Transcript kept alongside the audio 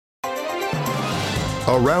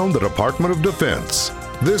around the Department of Defense.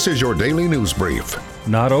 This is your daily news brief.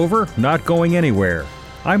 Not over, not going anywhere.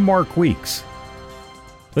 I'm Mark Weeks.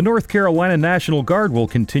 The North Carolina National Guard will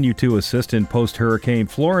continue to assist in post-Hurricane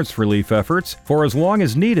Florence relief efforts for as long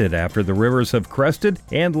as needed after the rivers have crested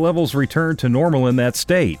and levels return to normal in that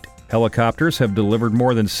state. Helicopters have delivered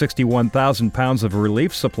more than 61,000 pounds of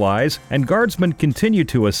relief supplies, and Guardsmen continue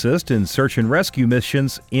to assist in search and rescue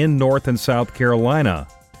missions in North and South Carolina.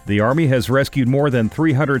 The Army has rescued more than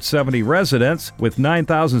 370 residents, with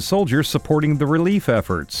 9,000 soldiers supporting the relief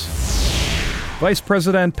efforts. Vice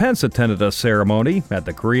President Pence attended a ceremony at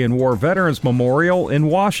the Korean War Veterans Memorial in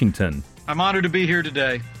Washington. I'm honored to be here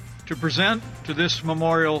today to present to this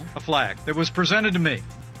memorial a flag that was presented to me.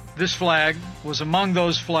 This flag was among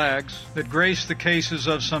those flags that graced the cases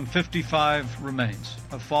of some 55 remains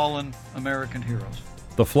of fallen American heroes.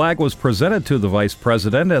 The flag was presented to the Vice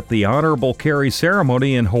President at the Honorable Carry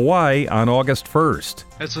ceremony in Hawaii on August 1st.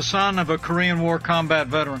 As the son of a Korean War combat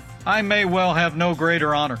veteran, I may well have no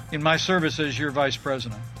greater honor in my service as your Vice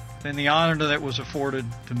President than the honor that was afforded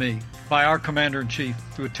to me by our Commander-in-Chief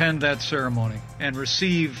to attend that ceremony and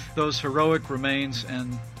receive those heroic remains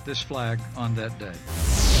and this flag on that day.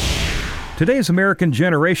 Today's American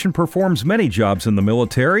generation performs many jobs in the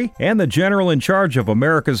military, and the general in charge of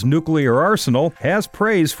America's nuclear arsenal has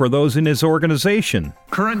praise for those in his organization.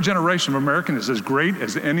 Current generation of American is as great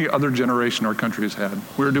as any other generation our country has had.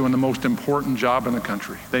 We're doing the most important job in the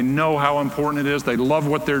country. They know how important it is. They love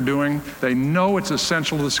what they're doing. They know it's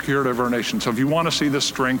essential to the security of our nation. So if you want to see the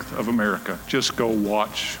strength of America, just go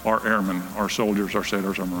watch our airmen, our soldiers, our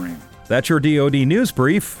sailors, our Marines. That's your DoD News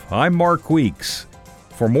Brief. I'm Mark Weeks.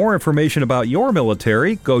 For more information about your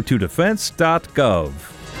military, go to defense.gov.